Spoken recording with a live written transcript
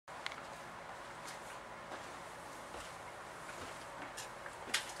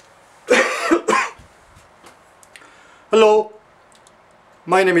Hello,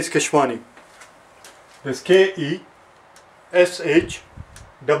 my name is Keshwani. That's Keshwani,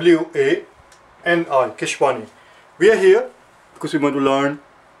 Keshwani. We are here because we want to learn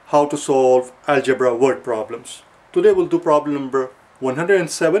how to solve algebra word problems. Today we'll do problem number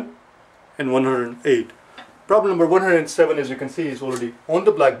 107 and 108. Problem number 107, as you can see, is already on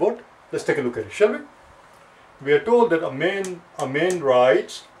the blackboard. Let's take a look at it, shall we? We are told that a man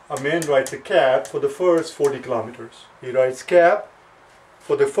writes a cab for the first 40 kilometers. He writes cab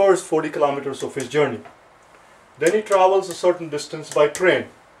for the first 40 kilometers of his journey. Then he travels a certain distance by train.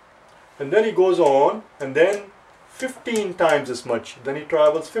 And then he goes on, and then 15 times as much. Then he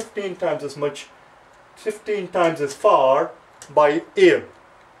travels 15 times as much, 15 times as far by air.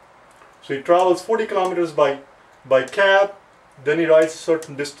 So he travels 40 kilometers by cab, then he rides a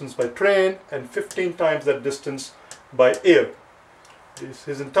certain distance by train, and 15 times that distance by air. This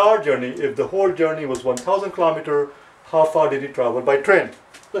his entire journey. If the whole journey was 1000 kilometers, how far did he travel by train?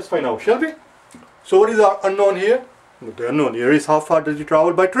 Let's find out, shall we? So what is our unknown here? The unknown here is how far did he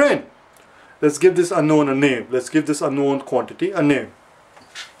travel by train? Let's give this unknown a name. Let's give this unknown quantity a name.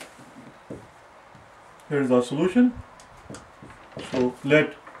 Here is our solution. So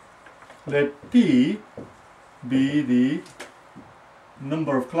let T be the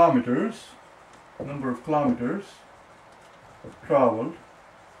number of kilometers traveled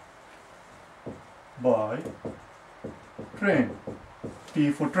by train. T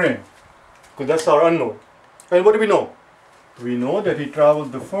for train, because that's our unknown. And what do we know? We know that he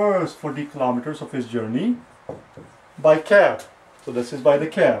traveled the first 40 kilometers of his journey by cab. So this is by the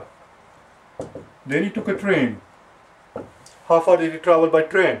cab. Then he took a train. How far did he travel by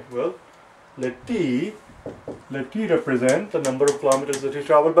train? Well, let T represent the number of kilometers that he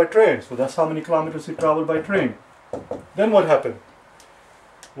traveled by train. So that's how many kilometers he traveled by train. Then what happened?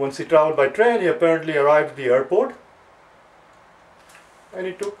 Once he traveled by train, he apparently arrived at the airport and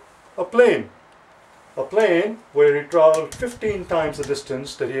he took a plane. A plane where he traveled 15 times the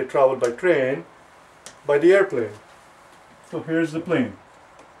distance that he had traveled by train by the airplane. So here's the plane.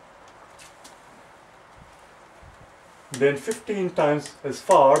 Then 15 times as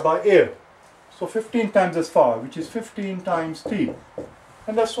far by air. So 15 times as far, which is 15 times T.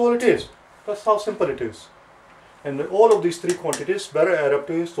 And that's all it is. That's how simple it is. And all of these three quantities better add up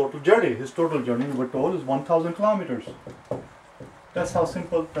to his total journey. His total journey, we're told, is 1000 kilometers. That's how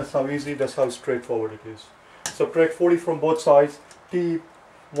simple, that's how easy, that's how straightforward it is. Subtract 40 from both sides. T,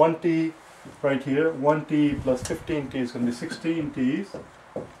 1T right here, 1T plus 15T is going to be 16 T's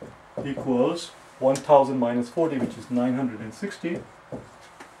equals 1000 minus 40, which is 960.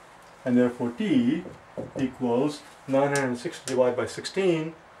 And therefore T equals 960 divided by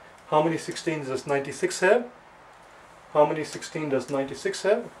 16. How many 16s does 96 have? How many 16 does 96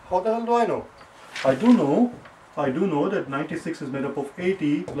 have? How the hell do I know? I do know that 96 is made up of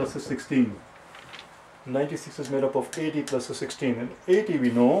 80 plus a 16. 96 is made up of 80 plus a 16. And 80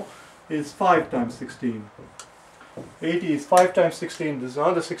 we know is 5 times 16. 80 is 5 times 16. This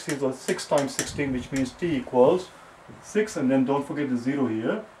other 16 is 6 times 16, which means T equals 6. And then don't forget the 0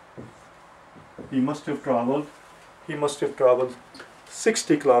 here. He must have traveled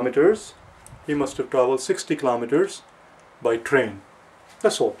 60 kilometers. He must have traveled 60 kilometers by train.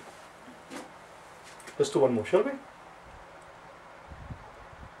 That's all. Let's do one more, shall we?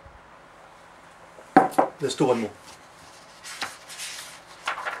 Let's do one more.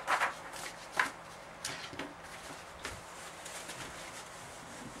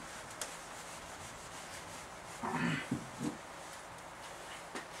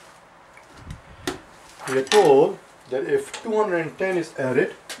 We are told that if 210 is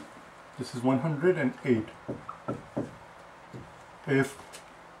added, this is 108. If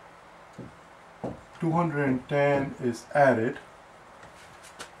 210 is added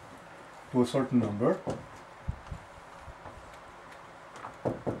to a certain number,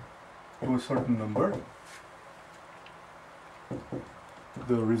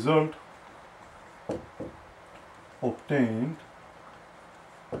 the result obtained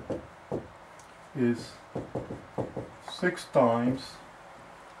is 6 times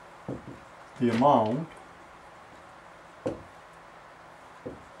the amount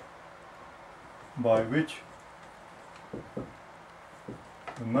by which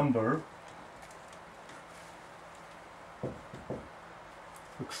the number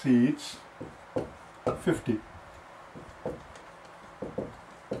exceeds 50.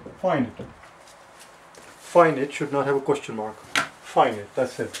 Find it. Find it should not have a question mark. Find it,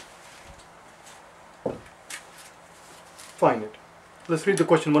 that's it. Find it. Let's read the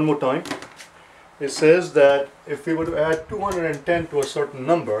question one more time. It says that if we were to add 210 to a certain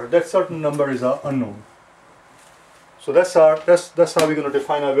number, that certain number is unknown. So that's how we're going to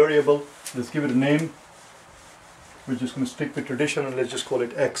define our variable. Let's give it a name. We're just going to stick with tradition and let's just call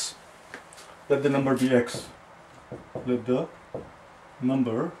it x. Let the number be x. Let the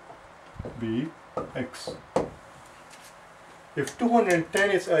number be x. If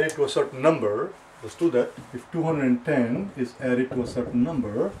 210 is added to a certain number, let's do that. If 210 is added to a certain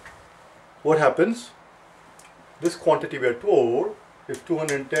number, what happens? This quantity we are told, if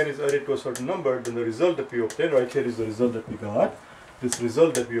 210 is added to a certain number, then the result that we obtain, right here is the result that we got. This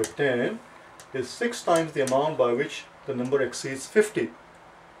result that we obtain is 6 times the amount by which the number exceeds 50.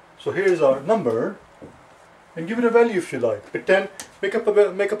 So here is our number, and give it a value if you like. Pretend, make up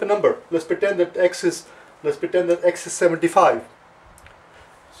a number. Let's pretend that x is 75.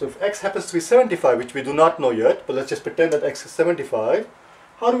 So if x happens to be 75, which we do not know yet, but let's just pretend that x is 75,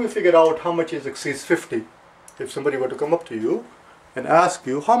 how do we figure out how much is exceeds 50? If somebody were to come up to you and ask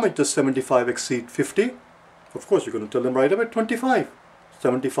you, how much does 75 exceed 50? Of course, you're going to tell them right away, 25.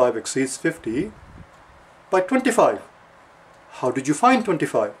 75 exceeds 50 by 25. How did you find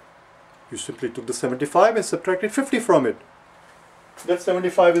 25? You simply took the 75 and subtracted 50 from it. That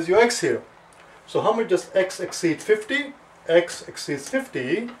 75 is your x here. So how much does x exceed 50? X exceeds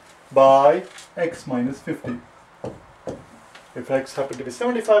 50 by x minus 50. If x happened to be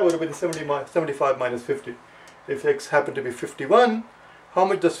 75, it would be the 75 minus 50. If x happened to be 51, how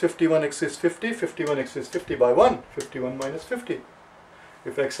much does 51 exceed 50? 51 exceeds 50 by 1. 51 minus 50.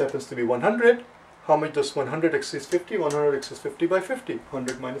 If x happens to be 100, how much does 100 exceeds 50? 100 exceeds 50 by 50.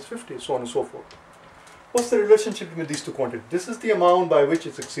 100 minus 50, so on and so forth. What's the relationship between these two quantities? This is the amount by which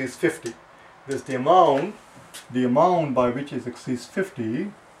it exceeds 50. This is the amount by which it exceeds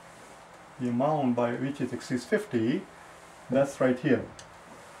 50. The amount by which it exceeds 50, that's right here.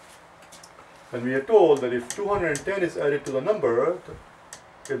 And we are told that if 210 is added to the number,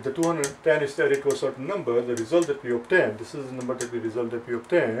 if the 210 is added to a certain number, the result that we obtain, this is the number that we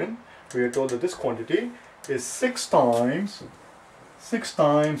obtain, we are told that this quantity is 6 times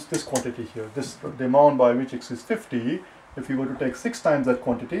this quantity here. This, the amount by which x is 50, if you were to take 6 times that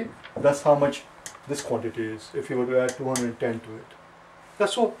quantity, that's how much this quantity is, if you were to add 210 to it.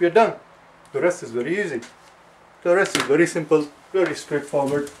 That's all, we are done. The rest is very easy. The rest is very simple, very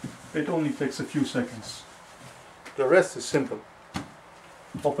straightforward. It only takes a few seconds. The rest is simple.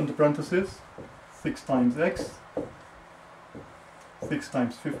 Open the parenthesis, 6 times x. 6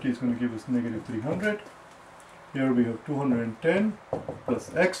 times 50 is going to give us negative 300. Here we have 210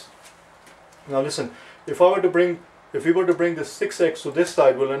 plus x. Now listen, if we were to bring the 6x to this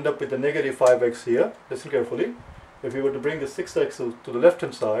side, we'll end up with a negative 5x here. Listen carefully. If we were to bring the 6x to the left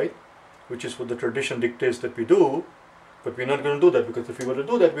hand side, which is what the tradition dictates that we do, but we're not going to do that, because if we were to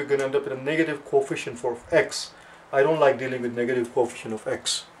do that, we're going to end up with a negative coefficient for x. I don't like dealing with negative coefficient of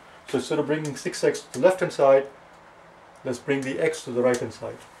x. So instead of bringing 6x to the left hand side, let's bring the x to the right hand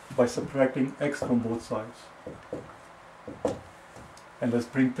side by subtracting x from both sides. And let's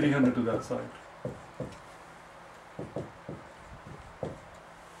bring 300 to that side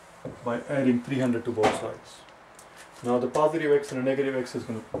by adding 300 to both sides. Now the positive x and the negative x is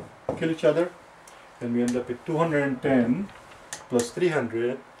going to kill each other, and we end up with 210 plus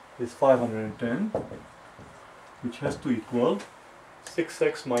 300 is 510, which has to equal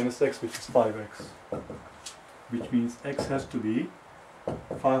 6x minus x, which is 5x, which means x has to be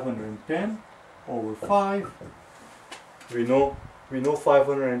 510 over 5. We know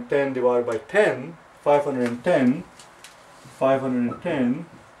 510 divided by 10. 510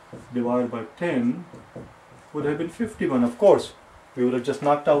 divided by 10 would have been 51, of course. We would have just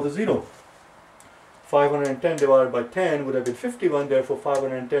knocked out the 0. 510 divided by 10 would have been 51, therefore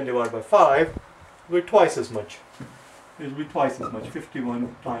 510 divided by 5 will be twice as much. It will be twice as much,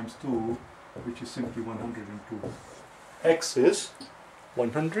 51 times 2, which is simply 102. X is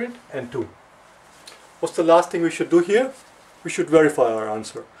 102. What's the last thing we should do here? We should verify our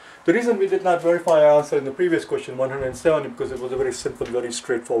answer. The reason we did not verify our answer in the previous question, 107, is because it was a very simple, very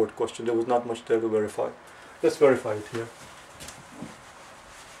straightforward question. There was not much there to verify. Let's verify it here.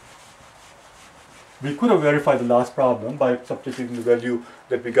 We could have verified the last problem by substituting the value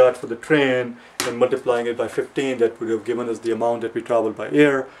that we got for the train and multiplying it by 15. That would have given us the amount that we traveled by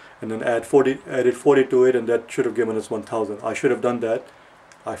air, and then added 40 to it, and that should have given us 1,000. I should have done that.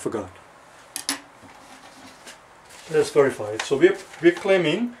 I forgot. Let's verify it. So we're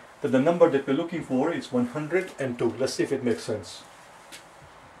claiming that the number that we're looking for is 102. Let's see if it makes sense.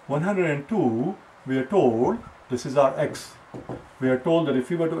 102, we are told, this is our x. We are told that if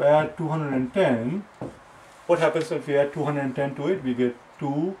we were to add 210, what happens if we add 210 to it? We get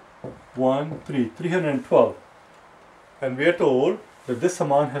 2, 1, 3, 312. And we are told that this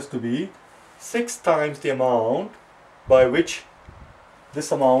amount has to be 6 times the amount by which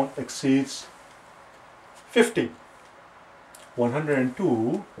this amount exceeds 50.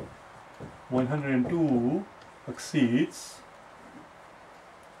 102 exceeds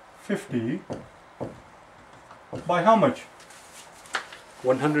 50 by how much?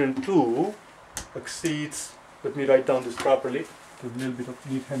 102 exceeds, let me write down this properly, a little bit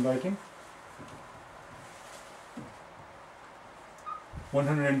of neat handwriting.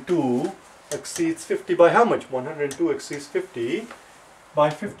 102 exceeds 50 by how much? 102 exceeds 50 by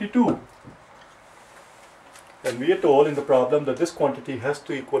 52. And we are told in the problem that this quantity has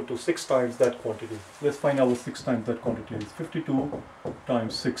to equal to 6 times that quantity. Let's find out what 6 times that quantity is. 52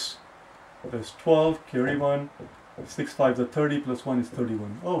 times 6. There's 12, carry 1. 6 5s are 30, plus 1 is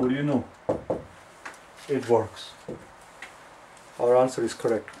 31. Oh, what do you know? It works. Our answer is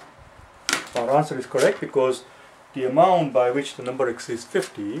correct. Our answer is correct because the amount by which the number exceeds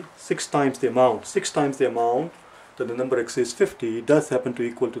 50, 6 times the amount that the number exceeds 50 does happen to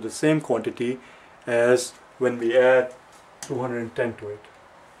equal to the same quantity as when we add 210 to it.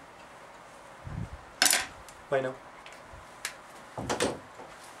 Bye now.